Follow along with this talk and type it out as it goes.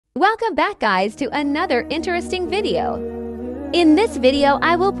Welcome back guys to another interesting video. In this video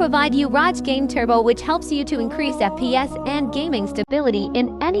I will provide you ROG Game Turbo, which helps you to increase FPS and gaming stability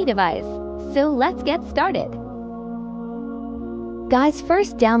in any device. So let's get started. Guys,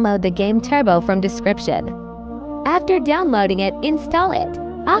 first download the Game Turbo from description. After downloading it, install it.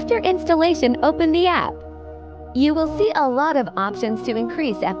 After installation, open the app. You will see a lot of options to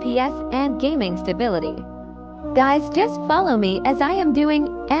increase FPS and gaming stability. Guys, just follow me as I am doing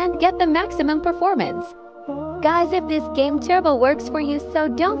and get the maximum performance. Guys, if this Game Turbo works for you, so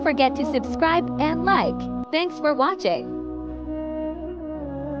don't forget to subscribe and like. Thanks for watching.